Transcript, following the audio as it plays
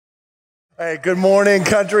Hey, good morning,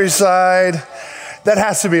 Countryside. That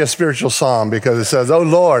has to be a spiritual psalm because it says, "Oh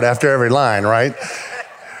Lord," after every line, right?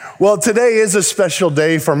 Well, today is a special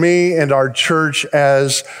day for me and our church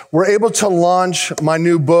as we're able to launch my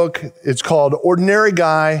new book. It's called Ordinary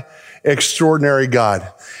Guy, Extraordinary God.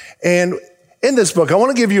 And in this book, I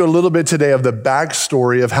want to give you a little bit today of the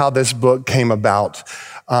backstory of how this book came about.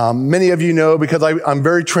 Many of you know because I'm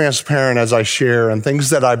very transparent as I share and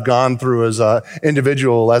things that I've gone through as an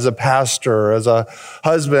individual, as a pastor, as a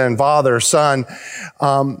husband, father, son.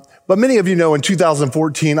 But many of you know in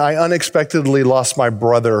 2014, I unexpectedly lost my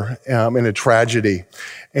brother in a tragedy.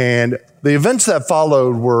 And the events that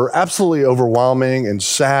followed were absolutely overwhelming and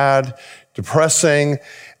sad, depressing.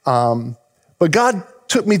 But God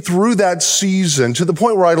took me through that season to the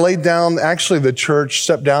point where I laid down, actually the church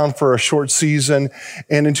stepped down for a short season.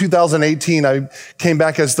 And in 2018, I came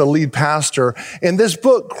back as the lead pastor. And this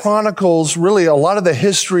book chronicles really a lot of the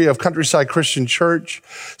history of Countryside Christian Church,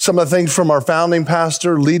 some of the things from our founding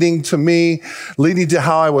pastor leading to me, leading to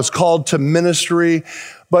how I was called to ministry.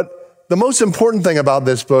 But the most important thing about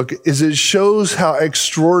this book is it shows how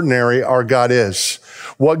extraordinary our God is.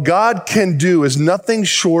 What God can do is nothing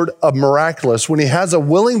short of miraculous when he has a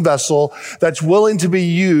willing vessel that's willing to be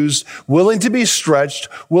used, willing to be stretched,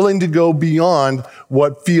 willing to go beyond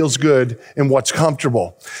what feels good and what's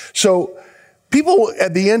comfortable. So people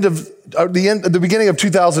at the beginning of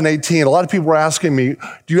 2018, a lot of people were asking me,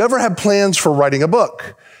 do you ever have plans for writing a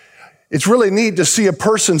book? It's really neat to see a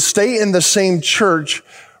person stay in the same church,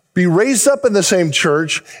 be raised up in the same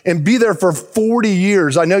church, and be there for 40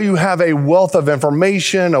 years. I know you have a wealth of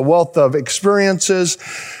information, a wealth of experiences.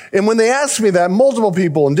 And when they asked me that, multiple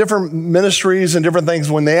people in different ministries and different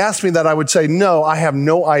things, when they asked me that, I would say, no, I have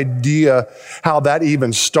no idea how that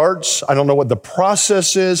even starts. I don't know what the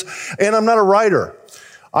process is. And I'm not a writer.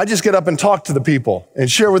 I just get up and talk to the people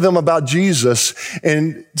and share with them about Jesus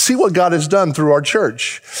and see what God has done through our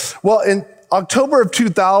church. Well, in October of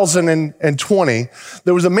 2020,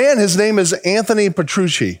 there was a man, his name is Anthony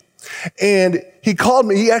Petrucci. And he called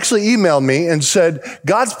me, he actually emailed me and said,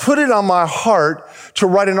 God's put it on my heart to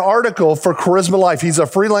write an article for Charisma Life. He's a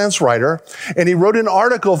freelance writer, and he wrote an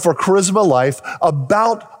article for Charisma Life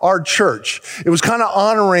about our church. It was kind of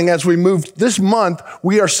honoring as we moved. This month,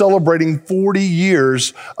 we are celebrating 40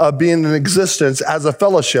 years of being in existence as a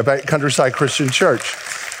fellowship at Countryside Christian Church.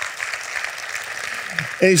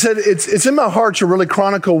 And he said, it's in my heart to really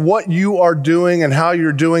chronicle what you are doing and how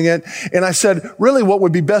you're doing it. And I said, really what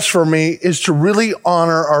would be best for me is to really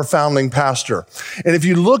honor our founding pastor. And if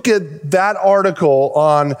you look at that article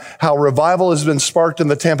on how revival has been sparked in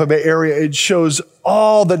the Tampa Bay area, it shows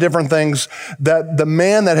all the different things that the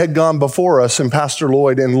man that had gone before us and Pastor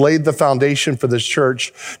Lloyd and laid the foundation for this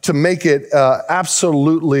church to make it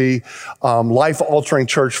absolutely life-altering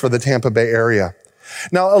church for the Tampa Bay area.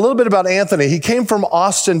 Now, a little bit about Anthony. He came from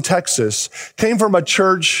Austin, Texas, came from a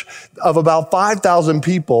church of about 5,000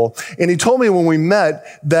 people. And he told me when we met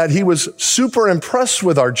that he was super impressed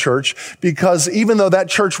with our church because even though that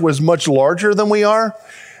church was much larger than we are,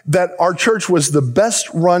 that our church was the best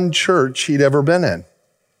run church he'd ever been in.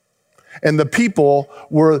 And the people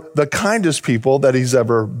were the kindest people that he's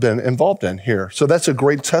ever been involved in here. So that's a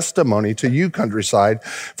great testimony to you, Countryside,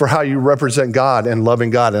 for how you represent God and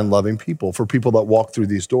loving people, for people that walk through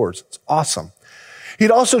these doors. It's awesome. He'd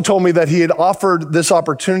also told me that he had offered this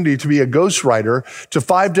opportunity to be a ghostwriter to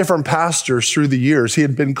 5 different pastors through the years. He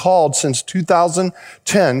had been called since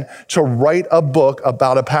 2010 to write a book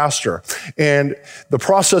about a pastor. And the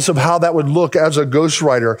process of how that would look as a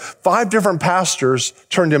ghostwriter, 5 different pastors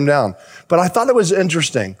turned him down. But I thought it was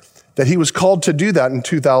interesting that he was called to do that in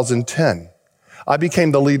 2010. I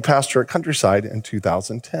became the lead pastor at Countryside in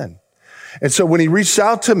 2010. And so when he reached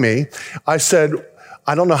out to me, I said,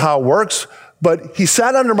 I don't know how it works, but he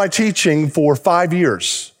sat under my teaching for 5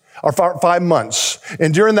 years, or 5 months.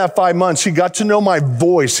 And during that 5 months, he got to know my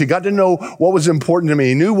voice. He got to know what was important to me.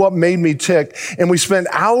 He knew what made me tick. And we spent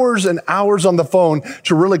hours and hours on the phone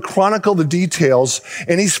to really chronicle the details.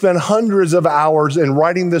 And he spent hundreds of hours in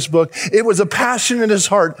writing this book. It was a passion in his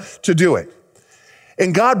heart to do it.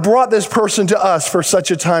 And God brought this person to us for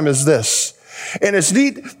such a time as this. And it's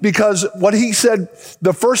neat because what he said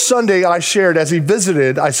the first Sunday I shared as he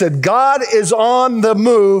visited, I said, God is on the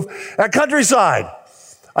move at Countryside.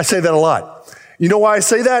 I say that a lot. You know why I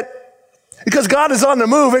say that? Because God is on the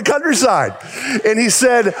move at Countryside. And he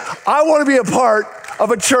said, I want to be a part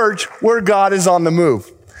of a church where God is on the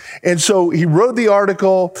move. And so he wrote the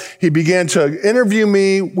article. He began to interview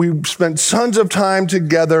me. We spent tons of time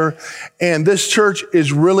together. And this church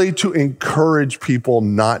is really to encourage people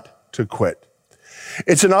not to quit.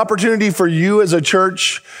 It's an opportunity for you as a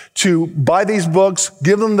church to buy these books,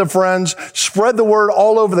 give them to friends, spread the word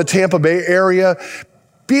all over the Tampa Bay area,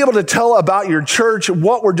 be able to tell about your church,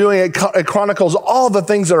 what we're doing. It chronicles all the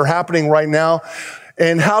things that are happening right now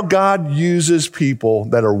and how God uses people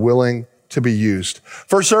that are willing to be used.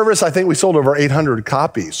 First service, I think we sold over 800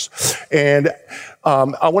 copies. And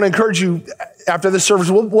I want to encourage you, after this service,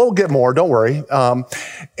 we'll get more, don't worry.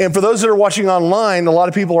 And for those that are watching online, a lot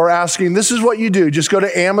of people are asking, this is what you do. Just go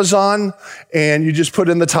to Amazon and you just put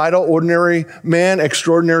in the title, Ordinary Man,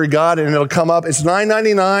 Extraordinary God, and it'll come up. It's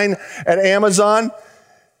 $9.99 at Amazon.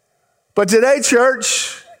 But today,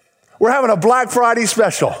 church, we're having a Black Friday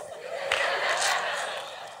special.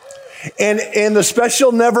 And the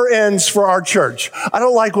special never ends for our church. I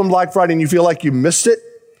don't like when Black Friday and you feel like you missed it.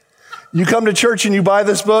 You come to church and you buy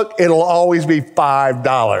this book, it'll always be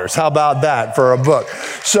 $5. How about that for a book?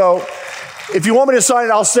 So if you want me to sign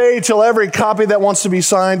it, I'll stay till every copy that wants to be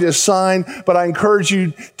signed is signed. But I encourage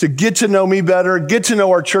you to get to know me better, get to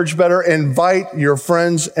know our church better, invite your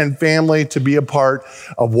friends and family to be a part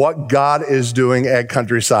of what God is doing at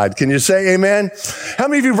Countryside. Can you say amen? How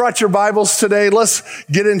many of you brought your Bibles today? Let's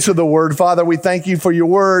get into the word. Father, we thank you for your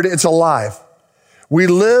word. It's alive. We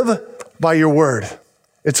live by your word.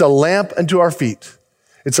 It's a lamp unto our feet.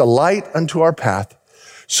 It's a light unto our path.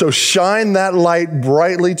 So shine that light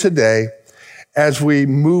brightly today as we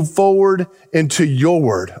move forward into your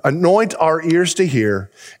word. Anoint our ears to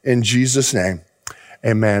hear in Jesus' name.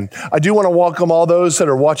 Amen. I do want to welcome all those that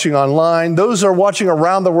are watching online, those that are watching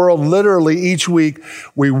around the world literally each week.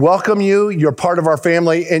 We welcome you. You're part of our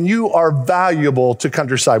family and you are valuable to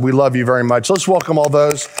Countryside. We love you very much. Let's welcome all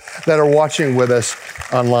those that are watching with us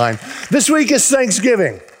online. This week is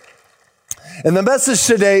Thanksgiving. And the message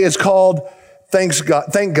today is called Thank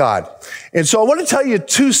God. And so I want to tell you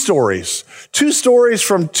two stories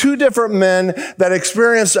from two different men that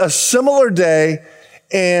experienced a similar day,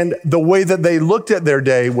 and the way that they looked at their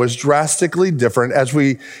day was drastically different. As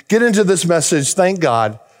we get into this message, thank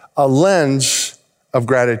God, a lens of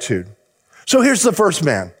gratitude. So here's the first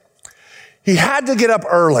man. He had to get up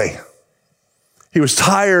early. He was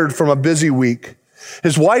tired from a busy week.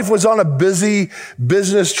 His wife was on a busy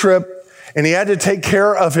business trip, and he had to take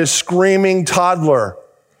care of his screaming toddler.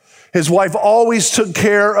 His wife always took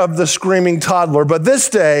care of the screaming toddler, but this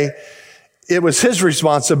day, it was his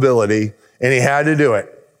responsibility, and he had to do it.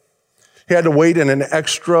 He had to wait in an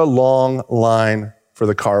extra long line for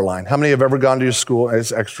the car line. How many have ever gone to your school and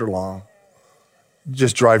it's extra long? It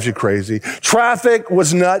just drives you crazy. Traffic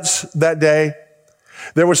was nuts that day.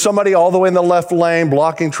 There was somebody all the way in the left lane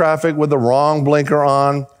blocking traffic with the wrong blinker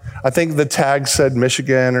on. I think the tag said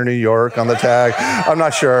Michigan or New York on the tag. I'm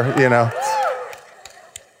not sure,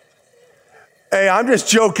 Hey, I'm just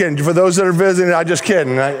joking. For those that are visiting, I'm just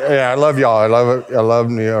kidding. I love y'all. I love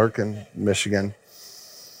New York and Michigan.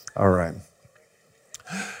 All right.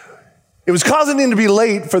 It was causing him to be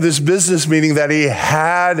late for this business meeting that he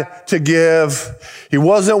had to give. He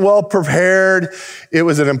wasn't well prepared. It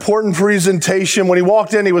was an important presentation. When he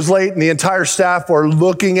walked in, he was late, and the entire staff were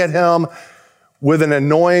looking at him with an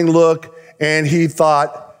annoying look, and he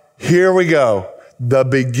thought, here we go, the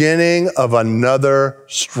beginning of another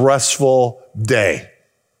stressful day,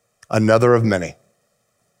 another of many.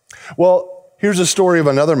 Well, here's a story of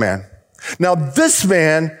another man. Now, this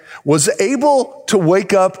man was able to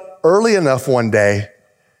wake up early enough one day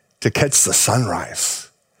to catch the sunrise.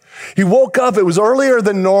 He woke up, it was earlier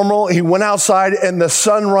than normal. He went outside and the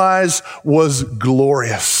sunrise was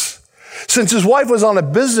glorious. Since his wife was on a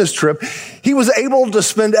business trip, he was able to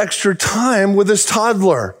spend extra time with his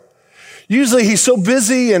toddler. Usually he's so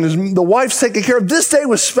busy and the wife's taking care of. This day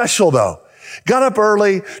was special though. Got up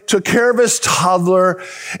early, took care of his toddler,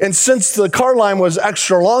 and since the car line was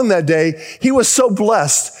extra long that day, he was so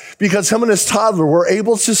blessed because him and his toddler were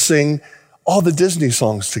able to sing all the Disney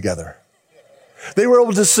songs together. They were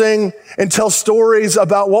able to sing and tell stories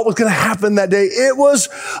about what was going to happen that day. It was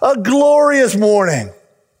a glorious morning.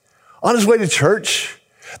 On his way to church,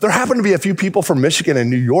 there happened to be a few people from Michigan and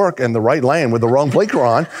New York in the right lane with the wrong blinker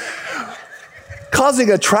on,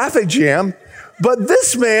 causing a traffic jam. But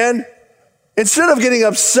this man, instead of getting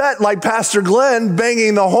upset like Pastor Glenn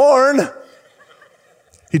banging the horn,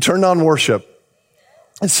 he turned on worship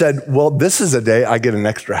and said, well, this is a day I get an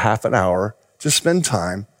extra half an hour to spend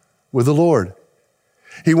time with the Lord.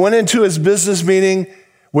 He went into his business meeting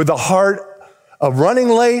with a heart of running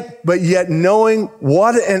late, but yet knowing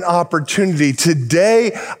what an opportunity.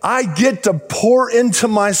 Today, I get to pour into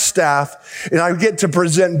my staff and I get to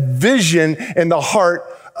present vision in the heart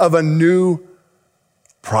of a new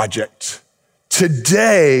project.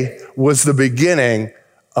 Today was the beginning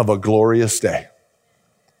of a glorious day.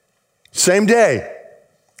 Same day,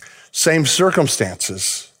 same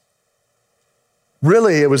circumstances.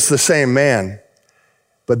 Really, it was the same man,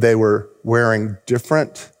 but they were wearing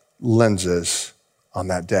different lenses on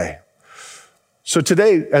that day. So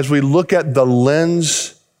today, as we look at the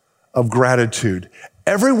lens of gratitude,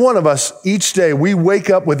 every one of us, each day, we wake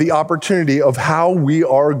up with the opportunity of how we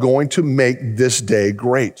are going to make this day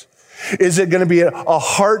great. Is it going to be a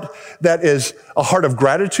heart that is a heart of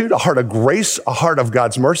gratitude, a heart of grace, a heart of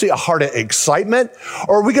God's mercy, a heart of excitement?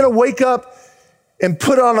 Or are we going to wake up and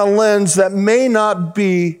put on a lens that may not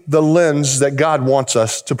be the lens that God wants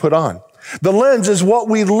us to put on? The lens is what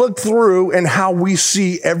we look through and how we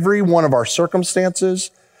see every one of our circumstances,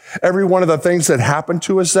 every one of the things that happened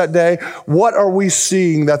to us that day. What are we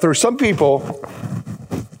seeing that through? Some people,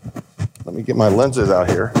 let me get my lenses out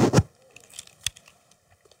here.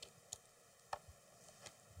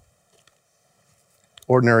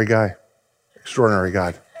 Ordinary guy, extraordinary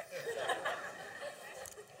God.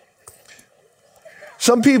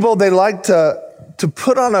 Some people, they like to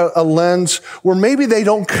put on a lens where maybe they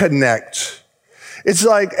don't connect. It's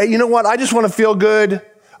like, hey, you know what? I just want to feel good.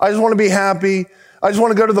 I just want to be happy. I just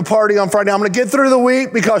want to go to the party on Friday. I'm going to get through the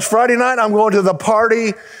week because Friday night I'm going to the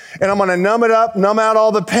party and I'm going to numb it up, numb out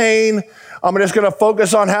all the pain. I'm just going to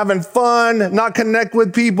focus on having fun, not connect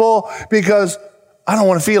with people because I don't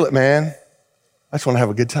want to feel it, man. I just want to have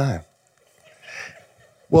a good time.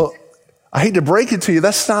 Well, I hate to break it to you.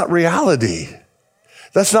 That's not reality.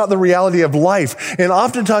 That's not the reality of life. And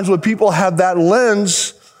oftentimes when people have that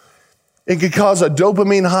lens, it can cause a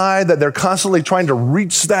dopamine high that they're constantly trying to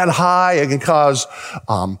reach that high. It can cause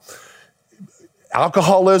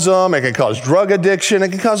alcoholism. It can cause drug addiction. It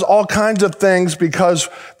can cause all kinds of things because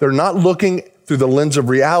they're not looking through the lens of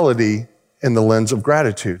reality and the lens of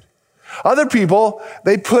gratitude. Other people,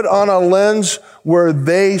 they put on a lens where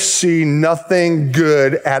they see nothing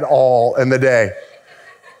good at all in the day.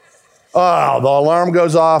 Oh, the alarm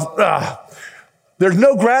goes off. There's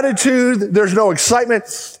no gratitude. There's no excitement.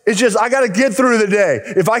 It's just, I got to get through the day.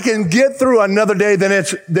 If I can get through another day, then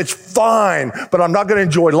it's fine. But I'm not going to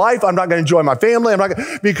enjoy life. I'm not going to enjoy my family.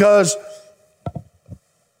 Because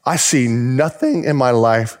I see nothing in my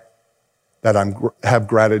life that I have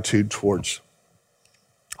gratitude towards.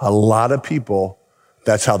 A lot of people,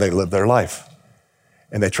 that's how they live their life.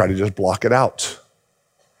 And they try to just block it out.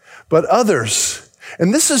 But others,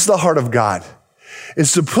 and this is the heart of God,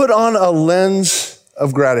 is to put on a lens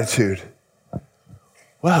of gratitude.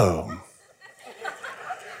 Whoa.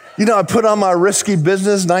 You know, I put on my Risky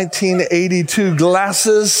Business 1982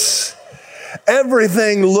 glasses.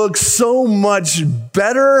 Everything looks so much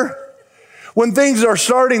better. When things are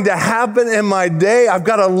starting to happen in my day, I've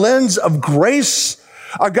got a lens of grace.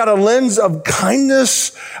 I've got a lens of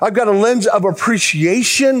kindness. I've got a lens of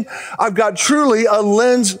appreciation. I've got truly a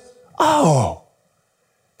lens, oh,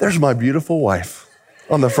 there's my beautiful wife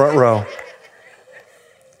on the front row,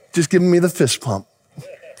 just giving me the fist pump.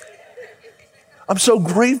 I'm so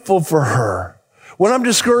grateful for her. When I'm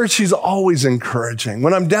discouraged, she's always encouraging.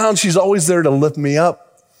 When I'm down, she's always there to lift me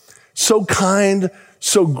up. So kind,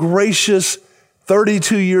 so gracious.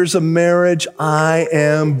 32 years of marriage, I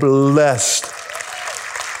am blessed.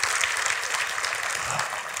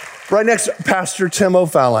 Right next to Pastor Tim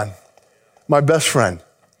O'Fallon, my best friend.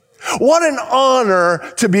 What an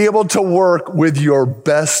honor to be able to work with your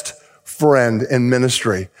best friend in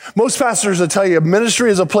ministry. Most pastors will tell you ministry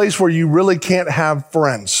is a place where you really can't have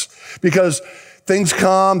friends because things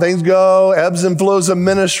come, things go, ebbs and flows of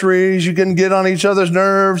ministries. You can get on each other's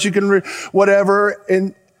nerves. You can whatever.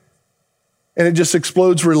 And it just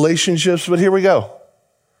explodes relationships. But here we go.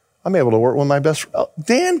 I'm able to work with my best friend.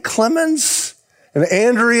 Dan Clemens and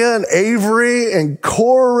Andrea and Avery and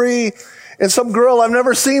Corey and some girl I've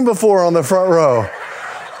never seen before on the front row.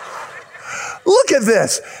 Look at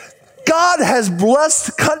this. God has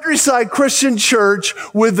blessed Countryside Christian Church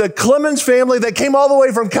with the Clemens family that came all the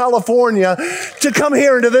way from California to come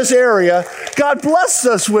here into this area. God blessed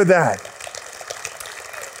us with that.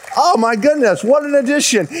 Oh my goodness, what an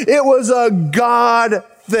addition. It was a God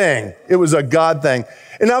thing. It was a God thing.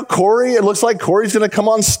 And now Corey, it looks like Corey's going to come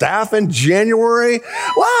on staff in January.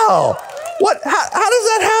 Wow. How does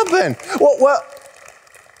that happen?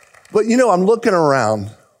 But you know, I'm looking around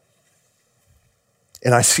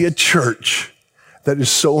and I see a church that is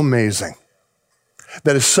so amazing,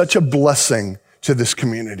 that is such a blessing to this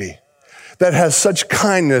community, that has such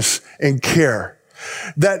kindness and care,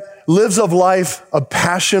 that lives a life of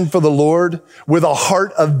passion for the Lord with a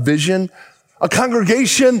heart of vision, a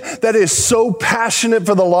congregation that is so passionate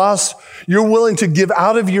for the lost, you're willing to give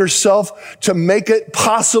out of yourself to make it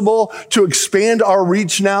possible to expand our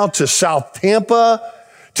reach now to South Tampa,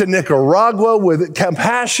 to Nicaragua with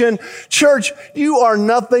compassion. Church, you are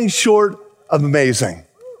nothing short of amazing.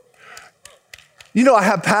 You know, I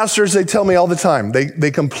have pastors, they tell me all the time,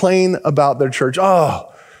 they complain about their church.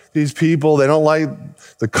 Oh, these people, they don't like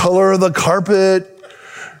the color of the carpet.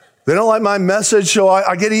 They don't like my message. So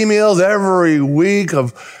I get emails every week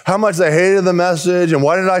of how much they hated the message and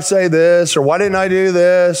why did I say this or why didn't I do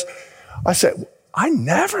this? I said, I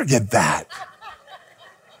never get that.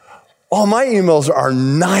 All my emails are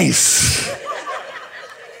nice.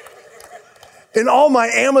 And all my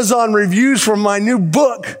Amazon reviews from my new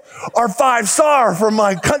book are 5-star from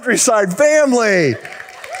my Countryside family.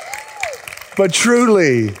 But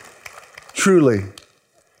truly,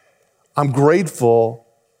 I'm grateful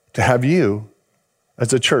to have you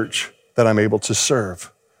as a church that I'm able to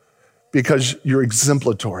serve because you're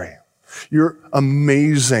exemplary. You're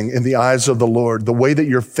amazing in the eyes of the Lord, the way that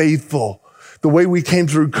you're faithful, the way we came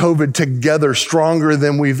through COVID together stronger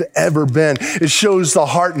than we've ever been. It shows the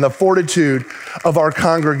heart and the fortitude of our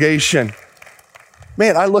congregation.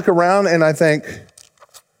 Man, I look around and I think,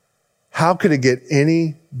 how could it get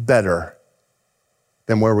any better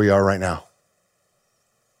than where we are right now?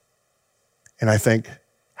 And I think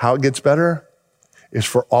how it gets better is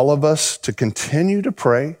for all of us to continue to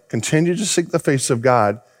pray, continue to seek the face of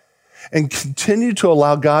God, and continue to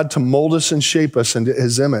allow God to mold us and shape us into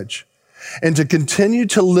his image, and to continue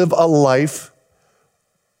to live a life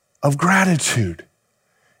of gratitude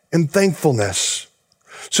and thankfulness.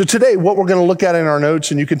 So today, what we're going to look at in our notes,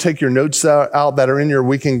 and you can take your notes out that are in your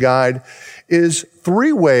weekend guide, is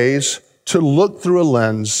 3 ways to look through a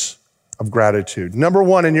lens of gratitude. Number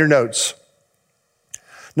 1 in your notes.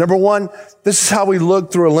 Number 1, this is how we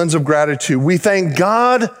look through a lens of gratitude. We thank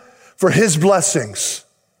God for his blessings.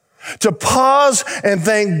 To pause and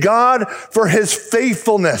thank God for his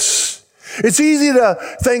faithfulness. It's easy to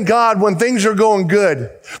thank God when things are going good.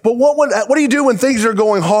 But what do you do when things are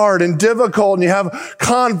going hard and difficult and you have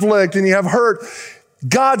conflict and you have hurt?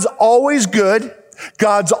 God's always good.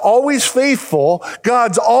 God's always faithful.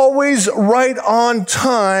 God's always right on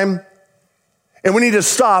time. And we need to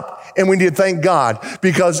stop and we need to thank God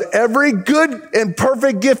because every good and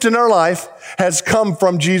perfect gift in our life has come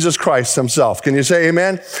from Jesus Christ himself. Can you say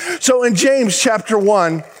amen? So in James chapter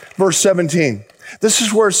 1, verse 17, this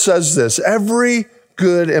is where it says this: every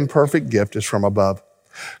good and perfect gift is from above,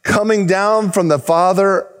 coming down from the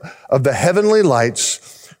Father of the heavenly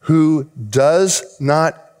lights, who does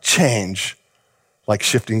not change like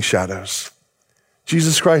shifting shadows.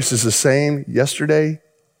 Jesus Christ is the same yesterday,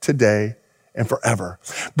 today, and forever.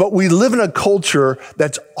 But we live in a culture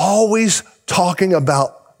that's always talking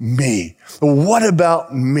about me. What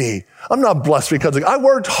about me? I'm not blessed because I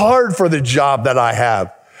worked hard for the job that I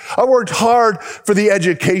have. I worked hard for the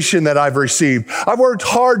education that I've received. I worked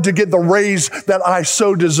hard to get the raise that I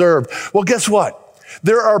so deserved. Well, guess what?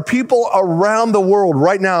 There are people around the world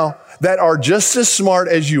right now that are just as smart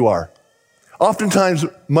as you are. Oftentimes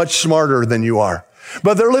much smarter than you are.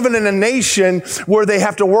 But they're living in a nation where they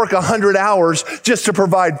have to work 100 hours just to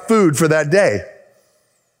provide food for that day.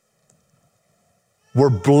 We're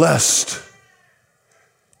blessed.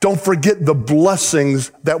 Don't forget the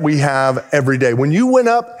blessings that we have every day. When you went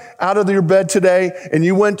up out of your bed today and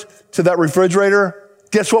you went to that refrigerator,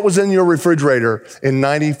 guess what was in your refrigerator in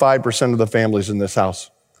 95% of the families in this house?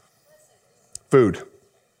 Food.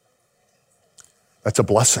 That's a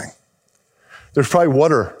blessing. There's probably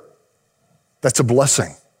water. That's a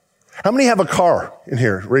blessing. How many have a car in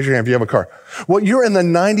here? Raise your hand if you have a car. Well, you're in the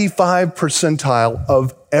 95 percentile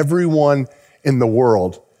of everyone in the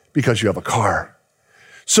world because you have a car.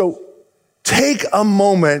 So take a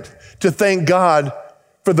moment to thank God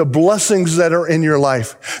for the blessings that are in your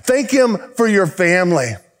life. Thank him for your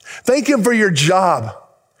family. Thank him for your job.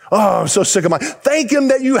 Oh, I'm so sick of mine. Thank him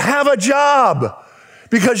that you have a job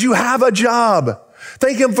because you have a job.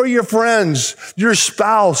 Thank him for your friends, your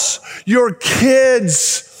spouse, your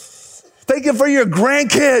kids. Thank him for your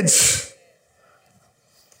grandkids.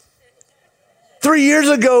 3 years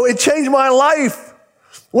ago, it changed my life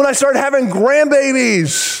when I started having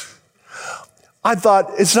grandbabies. I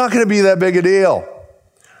thought it's not going to be that big a deal.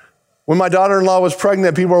 When my daughter-in-law was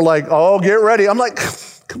pregnant, people were like, oh, get ready. I'm like,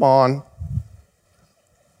 come on.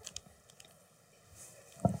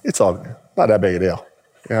 It's all not that big a deal.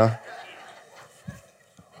 Yeah.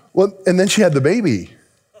 Well, and then she had the baby.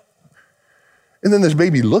 And then this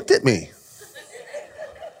baby looked at me.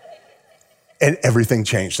 And everything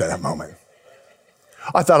changed at that moment.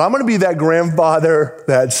 I thought, I'm going to be that grandfather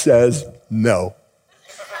that says no.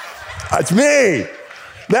 That's me.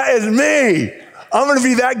 That is me. I'm going to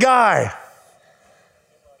be that guy.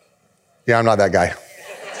 Yeah, I'm not that guy.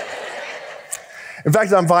 In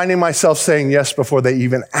fact, I'm finding myself saying yes before they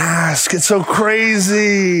even ask. It's so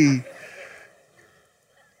crazy.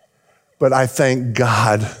 But I thank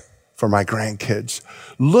God for my grandkids.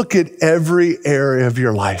 Look at every area of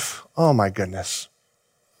your life. Oh my goodness.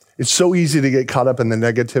 It's so easy to get caught up in the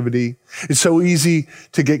negativity. It's so easy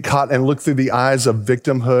to get caught and look through the eyes of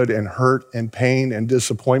victimhood and hurt and pain and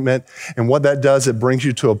disappointment. And what that does, it brings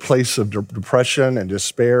you to a place of depression and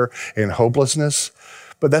despair and hopelessness.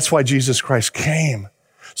 But that's why Jesus Christ came,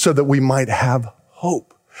 so that we might have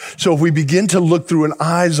hope. So if we begin to look through an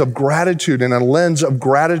eyes of gratitude and a lens of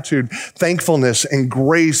gratitude, thankfulness and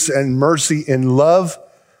grace and mercy and love,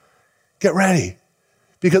 get ready,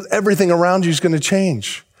 because everything around you is going to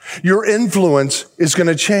change. Your influence is going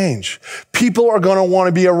to change. People are going to want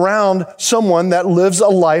to be around someone that lives a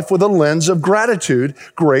life with a lens of gratitude,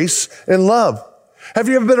 grace, and love. Have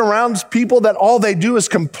you ever been around people that all they do is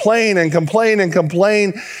complain and complain and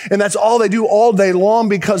complain, and that's all they do all day long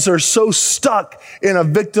because they're so stuck in a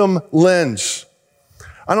victim lens?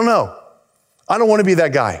 I don't know. I don't want to be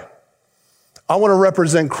that guy. I want to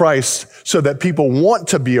represent Christ so that people want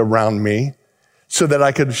to be around me, so that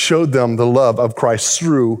I could show them the love of Christ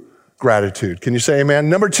through gratitude. Can you say amen?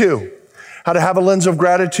 Number 2, how to have a lens of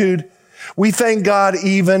gratitude. We thank God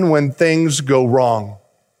even when things go wrong.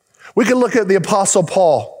 We can look at the Apostle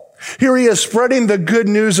Paul. Here he is spreading the good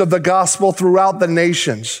news of the gospel throughout the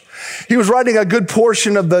nations. He was writing a good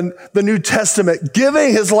portion of the New Testament,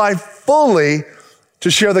 giving his life fully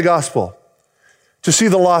to share the gospel, to see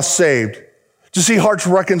the lost saved, to see hearts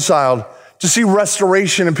reconciled, to see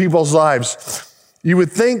restoration in people's lives. You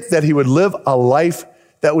would think that he would live a life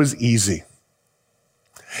that was easy.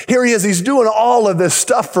 Here he is, he's doing all of this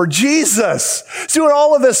stuff for Jesus. He's doing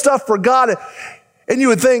all of this stuff for God. And you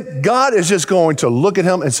would think God is just going to look at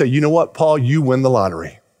him and say, you know what, Paul, you win the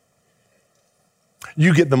lottery.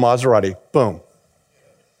 You get the Maserati, boom.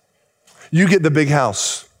 You get the big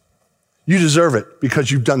house. You deserve it because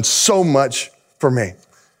you've done so much for me.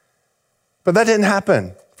 But that didn't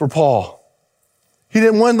happen for Paul. He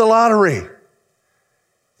didn't win the lottery.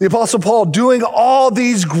 The Apostle Paul, doing all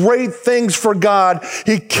these great things for God,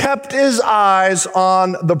 he kept his eyes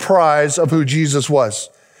on the prize of who Jesus was.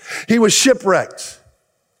 He was shipwrecked.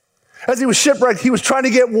 As he was shipwrecked, he was trying to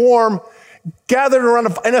get warm, gathered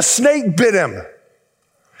around, and a snake bit him.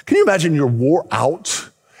 Can you imagine you're wore out,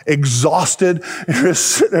 exhausted, and you're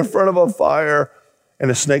sitting in front of a fire, and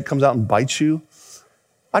a snake comes out and bites you?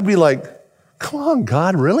 I'd be like, come on,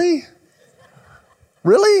 God, really?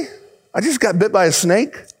 Really? I just got bit by a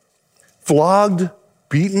snake? Flogged,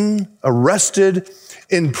 beaten, arrested,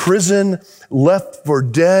 in prison, left for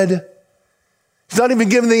dead. He's not even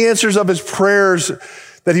given the answers of his prayers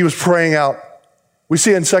that he was praying out. We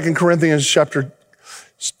see in 2 Corinthians chapter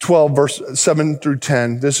 12, verse 7 through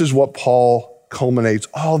 10, this is what Paul culminates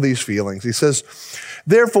all these feelings. He says,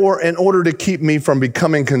 therefore, in order to keep me from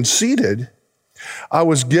becoming conceited, I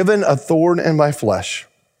was given a thorn in my flesh,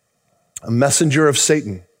 a messenger of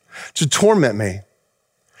Satan, to torment me.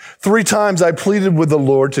 3 times I pleaded with the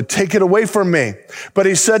Lord to take it away from me. But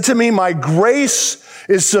he said to me, my grace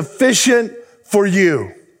is sufficient for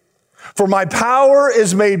you. For my power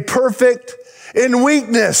is made perfect in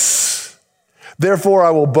weakness. Therefore,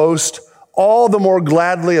 I will boast all the more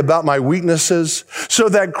gladly about my weaknesses, so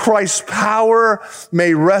that Christ's power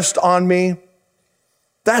may rest on me.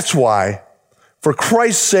 That's why, for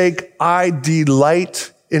Christ's sake, I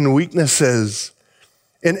delight in weaknesses,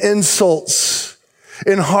 in insults,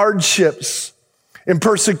 in hardships, in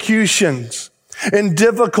persecutions, in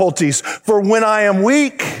difficulties. For when I am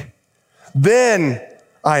weak, then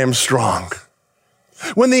I am strong.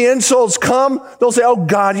 When the insults come, they'll say, oh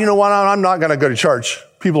God, you know what? I'm not going to go to church.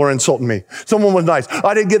 People are insulting me. Someone was nice.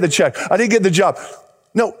 I didn't get the check. I didn't get the job.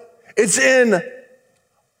 No, it's in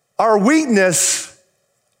our weakness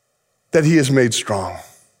that he is made strong.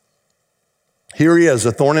 Here he is,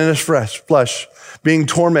 a thorn in his flesh, being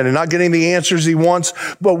tormented, not getting the answers he wants.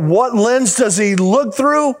 But what lens does he look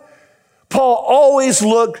through? Paul always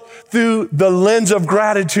looked through the lens of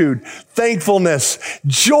gratitude, thankfulness,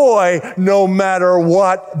 joy, no matter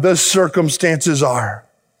what the circumstances are.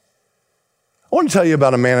 I want to tell you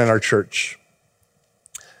about a man in our church.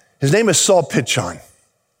 His name is Saul Pitchon.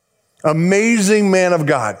 Amazing man of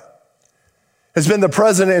God. Has been the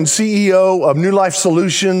president and CEO of New Life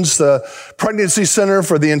Solutions, the pregnancy center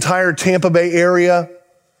for the entire Tampa Bay area.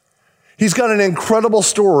 He's got an incredible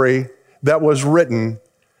story that was written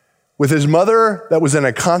with his mother that was in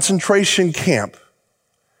a concentration camp.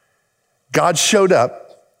 God showed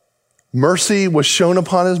up. Mercy was shown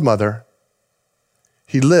upon his mother.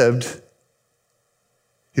 He lived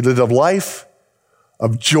a life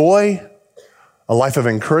of joy, a life of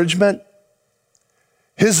encouragement.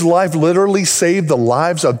 His life literally saved the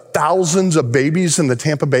lives of thousands of babies in the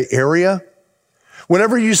Tampa Bay area.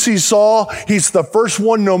 Whenever you see Saul, he's the first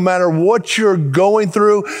one, no matter what you're going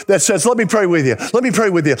through, that says, let me pray with you. Let me pray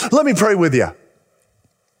with you. Let me pray with you.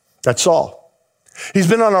 That's Saul. He's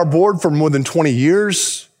been on our board for more than 20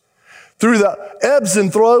 years. Through the ebbs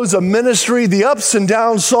and flows of ministry, the ups and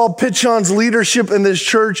downs, Saul Pichon's leadership in this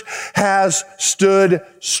church has stood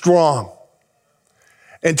strong.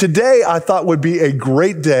 And today I thought would be a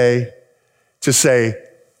great day to say,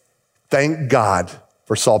 thank God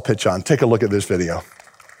for Saul Pichon. Take a look at this video.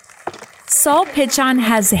 Saul Pichon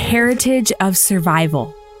has a heritage of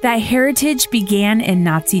survival. That heritage began in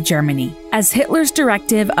Nazi Germany, as Hitler's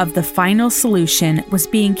directive of the final solution was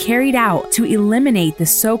being carried out to eliminate the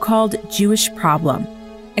so-called Jewish problem: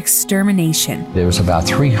 extermination. There was about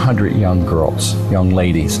 300 young girls, young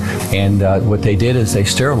ladies, and what they did is they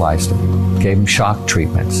sterilized them, gave them shock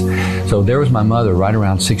treatments. So there was my mother, right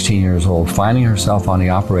around 16 years old, finding herself on the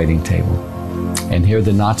operating table. And here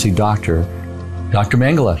the Nazi doctor, Dr.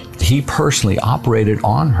 Mengele, he personally operated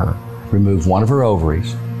on her, removed one of her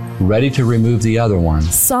ovaries, ready to remove the other one.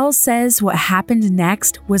 Saul says what happened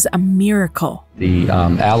next was a miracle. The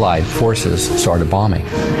Allied forces started bombing.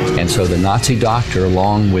 And so the Nazi doctor,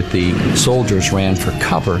 along with the soldiers, ran for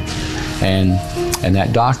cover. And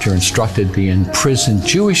that doctor instructed the imprisoned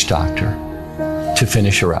Jewish doctor to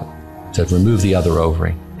finish her up, to remove the other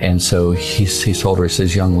ovary. And so he told her, he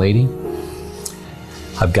says, young lady,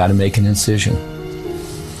 I've got to make an incision,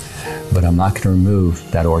 but I'm not going to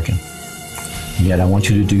remove that organ. Yet I want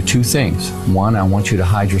you to do two things. One, I want you to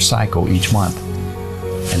hide your cycle each month.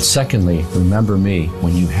 And secondly, remember me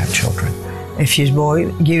when you have children. If you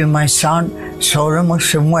boy, give my son Solomon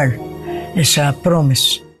Samuel. It's a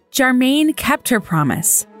promise. Jarmaine kept her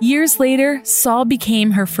promise. Years later, Saul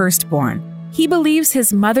became her firstborn. He believes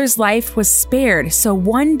his mother's life was spared so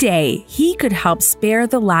one day he could help spare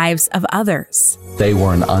the lives of others. They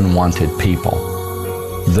were an unwanted people.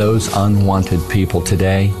 Those unwanted people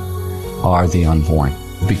today are the unborn.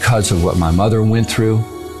 Because of what my mother went through,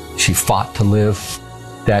 she fought to live.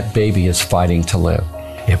 That baby is fighting to live.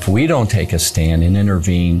 If we don't take a stand and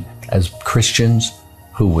intervene as Christians,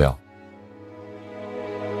 who will?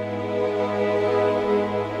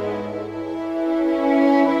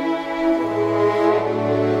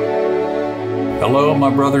 Hello, my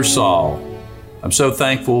brother Saul. I'm so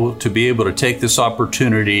thankful to be able to take this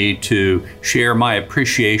opportunity to share my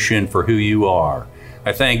appreciation for who you are.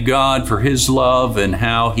 I thank God for His love and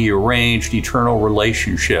how He arranged eternal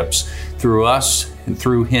relationships through us and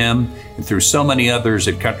through Him and through so many others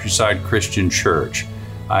at Countryside Christian Church.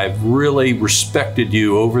 I've really respected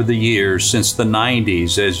you over the years since the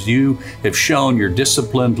 90s as you have shown your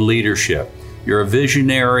disciplined leadership. You're a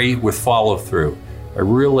visionary with follow-through. I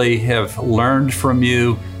really have learned from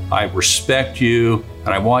you. I respect you, and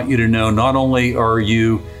I want you to know not only are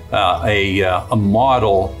you a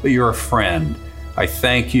model, but you're a friend. I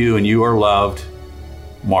thank you, and you are loved.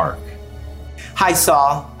 Mark. Hi,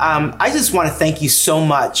 Saul. I just want to thank you so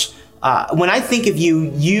much. When I think of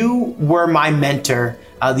you, you were my mentor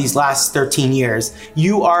these last 13 years.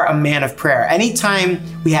 You are a man of prayer. Anytime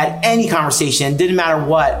we had any conversation, didn't matter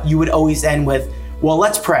what, you would always end with, well,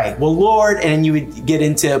 let's pray. Well, Lord, and then you would get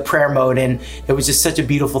into prayer mode, and it was just such a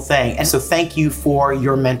beautiful thing. And so thank you for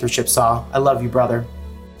your mentorship, Saul. I love you, brother.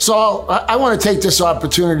 Saul, I want to take this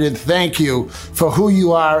opportunity to thank you for who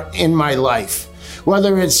you are in my life.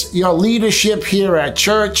 Whether it's your leadership here at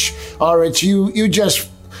church, or it's you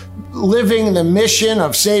just living the mission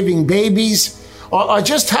of saving babies, or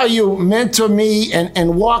just how you mentor me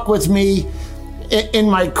and walk with me in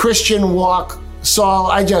my Christian walk. Saul,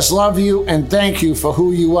 I just love you and thank you for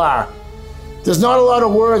who you are. There's not a lot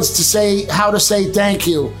of words to say how to say thank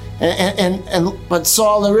you. But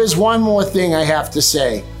Saul, there is one more thing I have to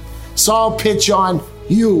say. Saul Pichon,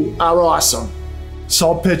 you are awesome.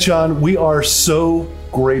 Saul Pichon, we are so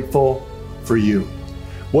grateful for you.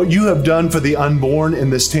 What you have done for the unborn in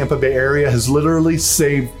this Tampa Bay area has literally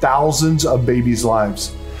saved thousands of babies'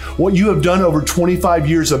 lives. What you have done over 25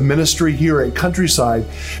 years of ministry here at Countryside,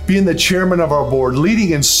 being the chairman of our board,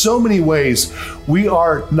 leading in so many ways, we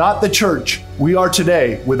are not the church we are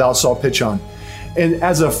today without Saul Pichon. And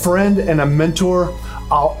as a friend and a mentor,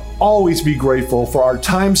 I'll always be grateful for our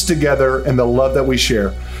times together and the love that we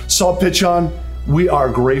share. Saul Pichon, we are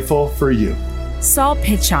grateful for you. Saul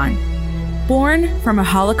Pichon, born from a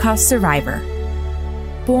Holocaust survivor,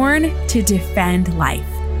 born to defend life.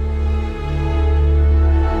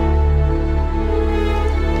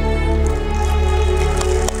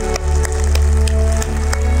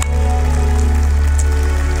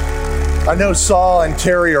 I know Saul and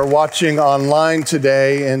Terry are watching online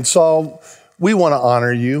today, and Saul, we want to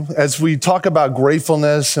honor you. As we talk about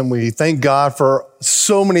gratefulness and we thank God for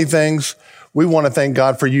so many things, we want to thank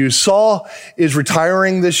God for you. Saul is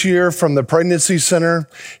retiring this year from the pregnancy center.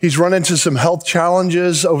 He's run into some health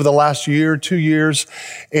challenges over the last year, 2 years,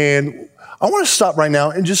 and I want to stop right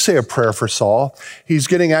now and just say a prayer for Saul. He's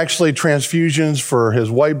getting actually transfusions for his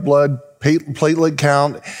white blood platelet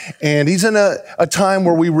count, and he's in a time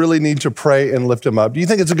where we really need to pray and lift him up. Do you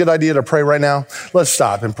think it's a good idea to pray right now? Let's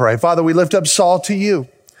stop and pray. Father, we lift up Saul to you.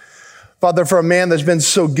 Father, for a man that's been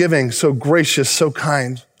so giving, so gracious, so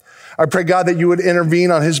kind, I pray, God, that you would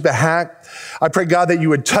intervene on his behalf. I pray, God, that you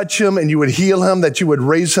would touch him and you would heal him, that you would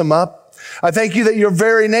raise him up. I thank you that your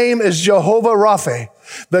very name is Jehovah Rapha,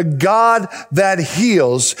 the God that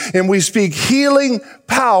heals. And we speak healing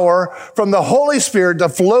power from the Holy Spirit to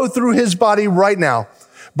flow through his body right now.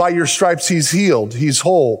 By your stripes, he's healed. He's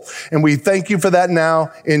whole. And we thank you for that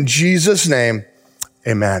now. In Jesus' name,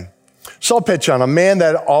 amen. Saul Pichon, a man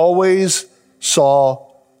that always saw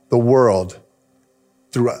the world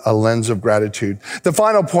through a lens of gratitude. The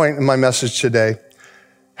final point in my message today,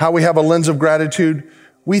 how we have a lens of gratitude,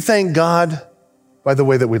 we thank God by the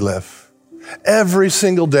way that we live. Every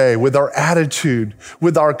single day, with our attitude,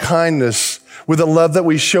 with our kindness, with the love that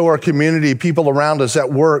we show our community, people around us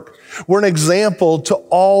at work, we're an example to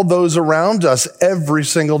all those around us every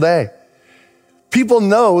single day. People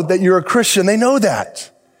know that you're a Christian. They know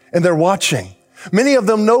that, and they're watching. Many of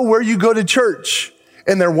them know where you go to church,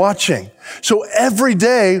 and they're watching. So every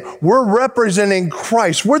day, we're representing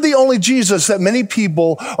Christ. We're the only Jesus that many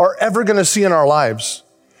people are ever going to see in our lives.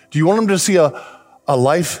 Do you want them to see a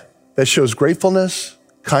life that shows gratefulness,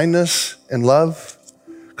 kindness, and love?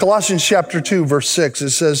 Colossians chapter 2, verse 6, it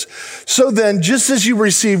says, "So then, just as you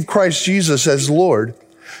received Christ Jesus as Lord,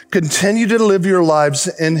 continue to live your lives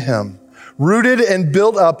in him, rooted and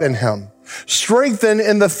built up in him, strengthened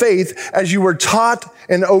in the faith as you were taught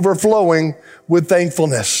and overflowing with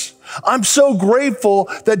thankfulness." I'm so grateful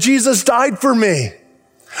that Jesus died for me.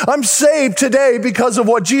 I'm saved today because of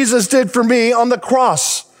what Jesus did for me on the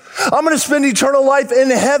cross. I'm going to spend eternal life in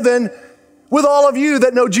heaven with all of you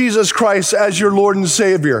that know Jesus Christ as your Lord and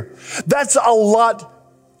Savior. That's a lot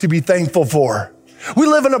to be thankful for. We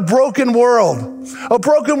live in a broken world. A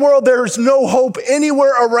broken world, there's no hope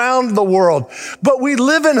anywhere around the world. But we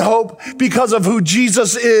live in hope because of who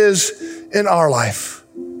Jesus is in our life.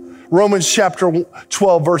 Romans chapter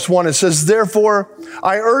 12, verse 1, it says, "Therefore,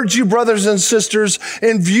 I urge you, brothers and sisters,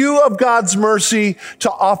 in view of God's mercy, to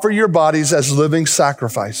offer your bodies as living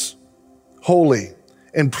sacrifice, holy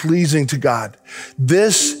and pleasing to God.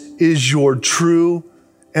 This is your true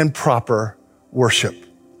and proper worship."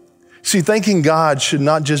 See, thanking God should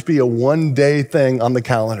not just be a one-day thing on the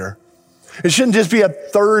calendar. It shouldn't just be a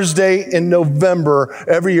Thursday in November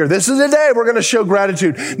every year. This is the day we're going to show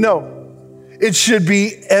gratitude. No, it should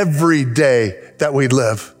be every day that we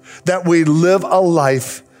live a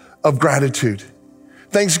life of gratitude.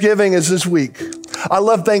 Thanksgiving is this week. I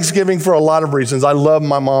love Thanksgiving for a lot of reasons. I love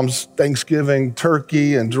my mom's Thanksgiving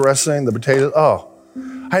turkey and dressing, the potatoes. Oh,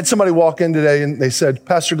 I had somebody walk in today and they said,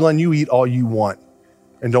 "Pastor Glenn, you eat all you want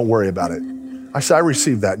and don't worry about it." I said, I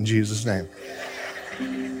received that in Jesus' name.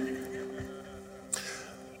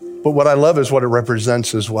 But what I love is what it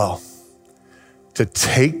represents as well. To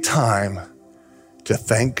take time to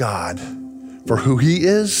thank God for who he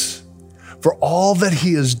is, for all that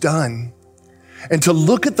he has done, and to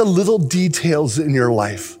look at the little details in your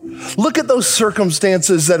life. Look at those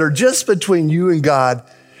circumstances that are just between you and God,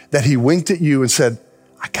 that he winked at you and said,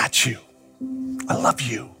 "I got you. I love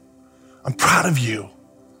you. I'm proud of you.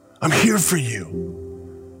 I'm here for you."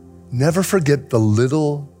 Never forget the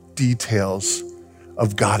little details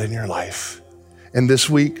of God in your life. And this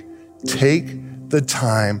week, take the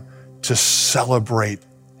time to celebrate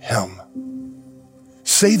him.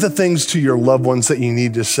 Say the things to your loved ones that you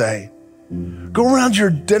need to say. Go around your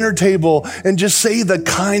dinner table and just say the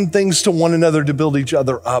kind things to one another to build each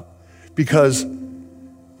other up, because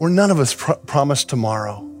we're none of us promised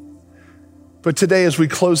tomorrow. But today, as we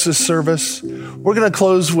close this service, we're going to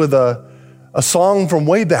close with a song from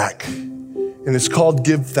way back, and it's called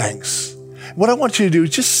 "Give Thanks." What I want you to do is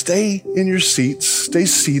just stay in your seats, stay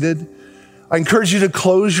seated. I encourage you to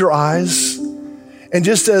close your eyes. And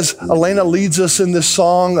just as Elena leads us in this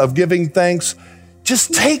song of giving thanks,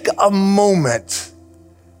 just take a moment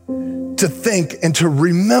to think and to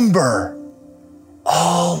remember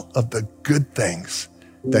all of the good things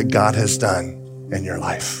that God has done in your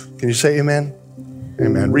life. Can you say amen?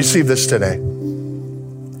 Amen. Receive this today.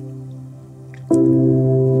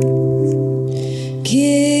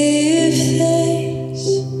 Give thanks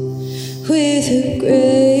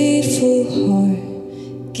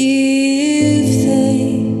Give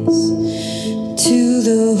thanks to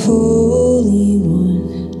the Holy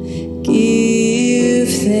One. Give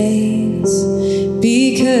thanks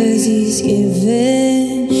because He's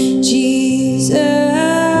given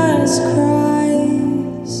Jesus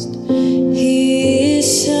Christ,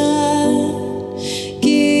 His Son.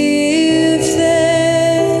 Give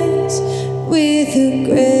thanks with a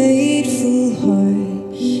grateful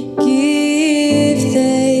heart. Give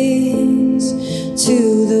thanks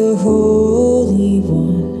to the Holy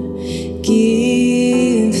One.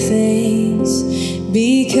 Give thanks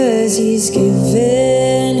because He's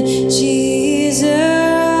given Jesus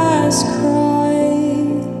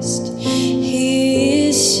Christ,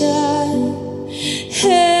 His Son.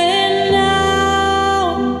 And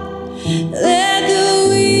now let the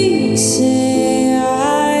weak say,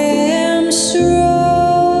 I am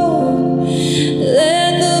strong.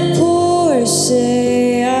 Let the poor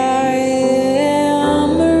say, I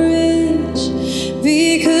am rich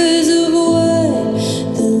because of what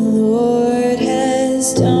the Lord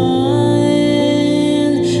has done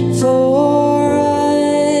for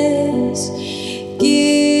us.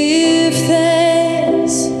 Give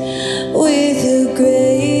thanks with a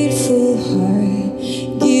grateful heart.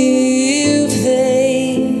 Give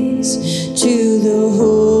thanks to the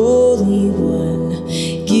Holy One.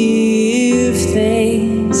 Give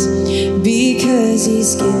thanks because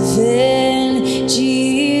He's given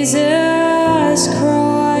Jesus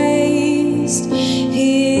Christ,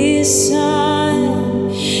 His Son.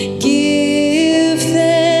 Give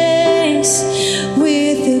thanks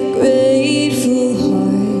with a grateful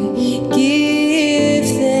heart. Give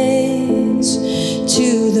thanks to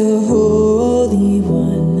the Holy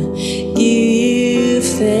One. Give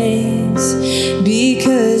thanks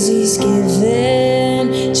because He's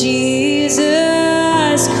given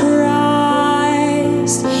Jesus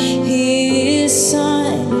Christ, His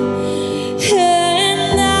Son.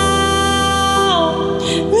 And now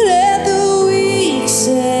let the weak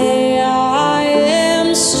say, I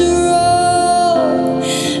am strong.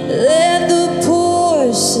 Let the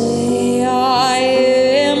poor say, I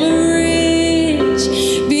am rich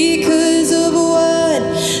because of what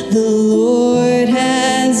the Lord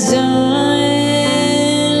has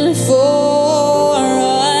done for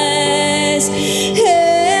us.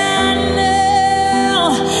 And now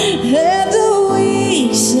let the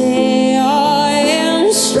weak say, I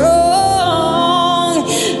am strong.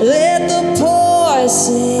 Let the poor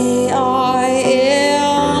say, I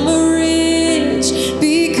am rich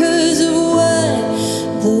because of what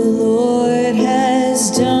the Lord has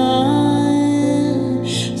done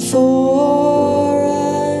for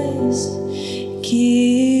us.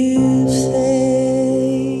 Give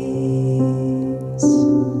thanks.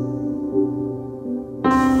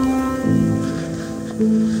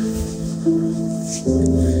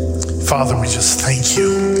 Father, we just thank you.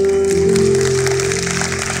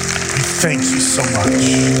 We thank you so much.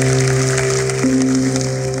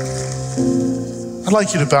 I'd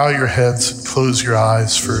like you to bow your heads and close your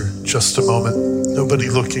eyes for just a moment. Nobody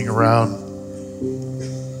looking around.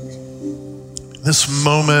 This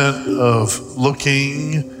moment of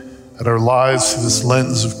looking at our lives through this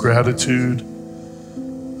lens of gratitude,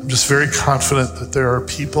 I'm just very confident that there are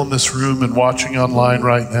people in this room and watching online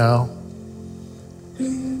right now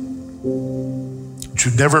that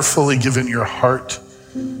you've never fully given your heart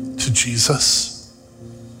to Jesus.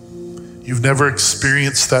 You've never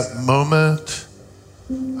experienced that moment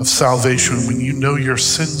of salvation when you know your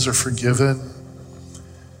sins are forgiven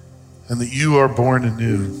and that you are born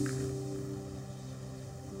anew.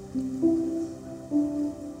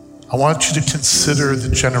 I want you to consider the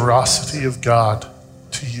generosity of God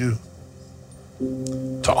to you,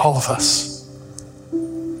 to all of us.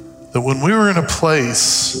 That when we were in a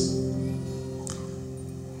place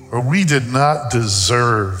where we did not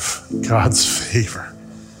deserve God's favor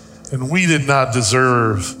and we did not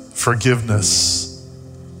deserve forgiveness,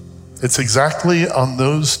 it's exactly on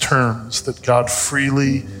those terms that God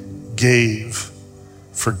freely gave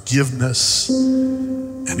forgiveness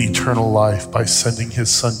and eternal life by sending His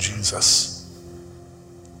Son Jesus.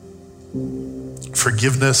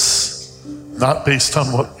 Forgiveness not based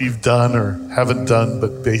on what we've done or haven't done,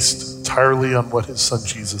 but based entirely on what His Son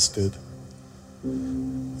Jesus did.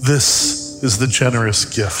 This is the generous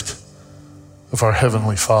gift of our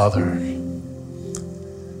Heavenly Father.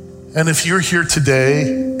 And if you're here today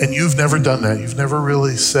and you've never done that, you've never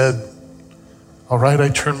really said, all right, I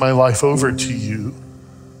turn my life over to you,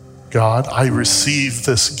 God, I receive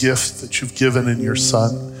this gift that you've given in your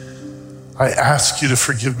Son. I ask you to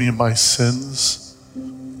forgive me of my sins.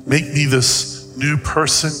 Make me this new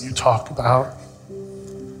person you talk about.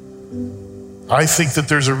 I think that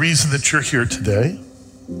there's a reason that you're here today,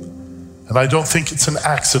 and I don't think it's an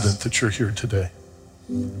accident that you're here today.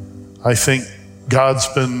 I think God's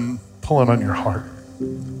been pulling on your heart.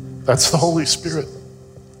 That's the Holy Spirit.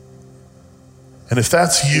 And if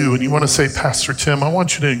that's you and you want to say, Pastor Tim, I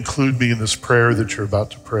want you to include me in this prayer that you're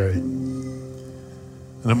about to pray.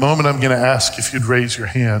 In a moment, I'm going to ask if you'd raise your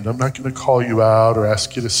hand. I'm not going to call you out or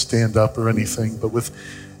ask you to stand up or anything, but with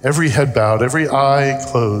every head bowed, every eye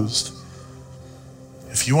closed,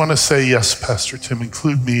 if you want to say, yes, Pastor Tim,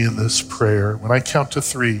 include me in this prayer. When I count to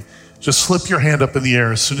 3, just slip your hand up in the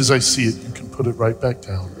air. As soon as I see it, you can put it right back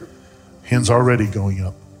down. Hand's already going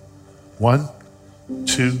up. 1,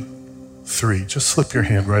 2, 3. Just slip your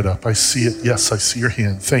hand right up. I see it. Yes, I see your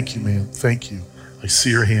hand. Thank you, ma'am. Thank you. I see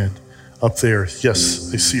your hand up there.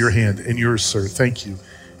 Yes, I see your hand. And yours, sir. Thank you.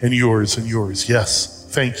 And yours, and yours. Yes,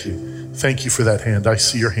 thank you. Thank you for that hand. I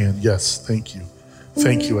see your hand. Yes, thank you.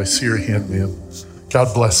 Thank you. I see your hand, ma'am.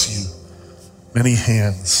 God bless you. Many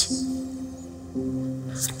hands.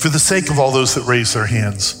 For the sake of all those that raise their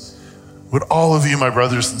hands, would all of you, my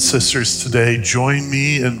brothers and sisters, today join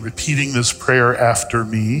me in repeating this prayer after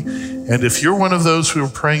me? And if you're one of those who are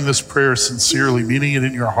praying this prayer sincerely, meaning it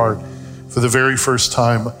in your heart for the very first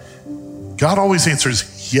time, God always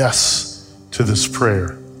answers yes to this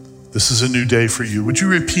prayer. This is a new day for you. Would you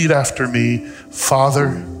repeat after me?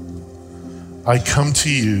 Father, I come to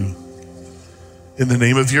you in the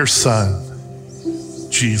name of your Son,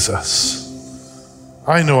 Jesus.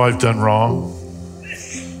 I know I've done wrong,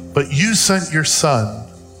 but you sent your Son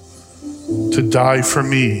to die for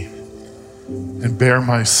me and bear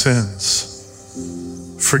my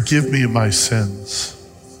sins. Forgive me of my sins.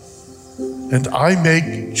 And I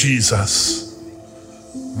make Jesus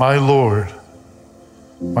my Lord,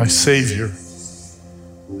 my Savior,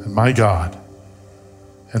 and my God.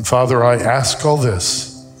 And Father, I ask all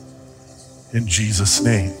this in Jesus'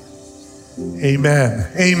 name.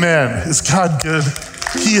 Amen. Amen. Is God good?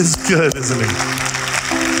 He is good, isn't he?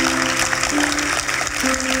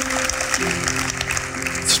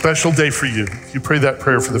 Special day for you. If you pray that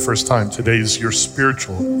prayer for the first time, today is your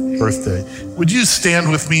spiritual birthday. Would you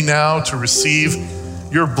stand with me now to receive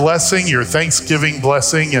your blessing, your Thanksgiving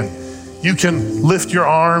blessing? And you can lift your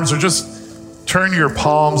arms or just turn your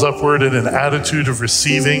palms upward in an attitude of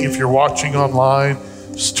receiving. If you're watching online,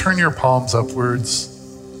 just turn your palms upwards.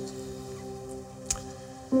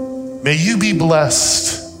 May you be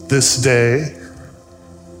blessed this day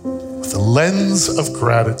with a lens of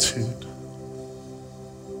gratitude.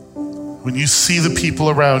 When you see the people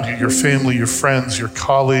around you, your family, your friends, your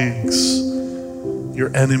colleagues,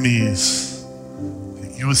 your enemies,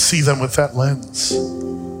 you would see them with that lens.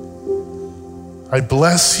 I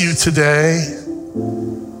bless you today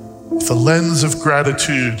with a lens of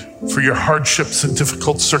gratitude for your hardships and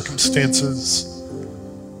difficult circumstances,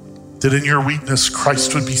 that in your weakness,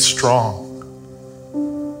 Christ would be strong.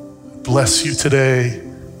 I bless you today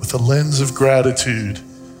with a lens of gratitude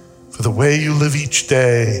for the way you live each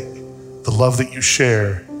day, the love that you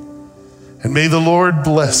share. And may the Lord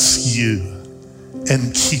bless you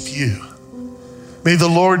and keep you. May the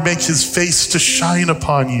Lord make his face to shine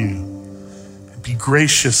upon you and be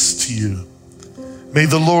gracious to you. May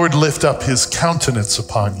the Lord lift up his countenance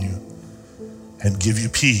upon you and give you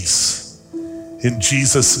peace. In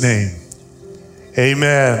Jesus' name,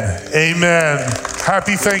 amen. Amen.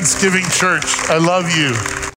 Happy Thanksgiving, church. I love you.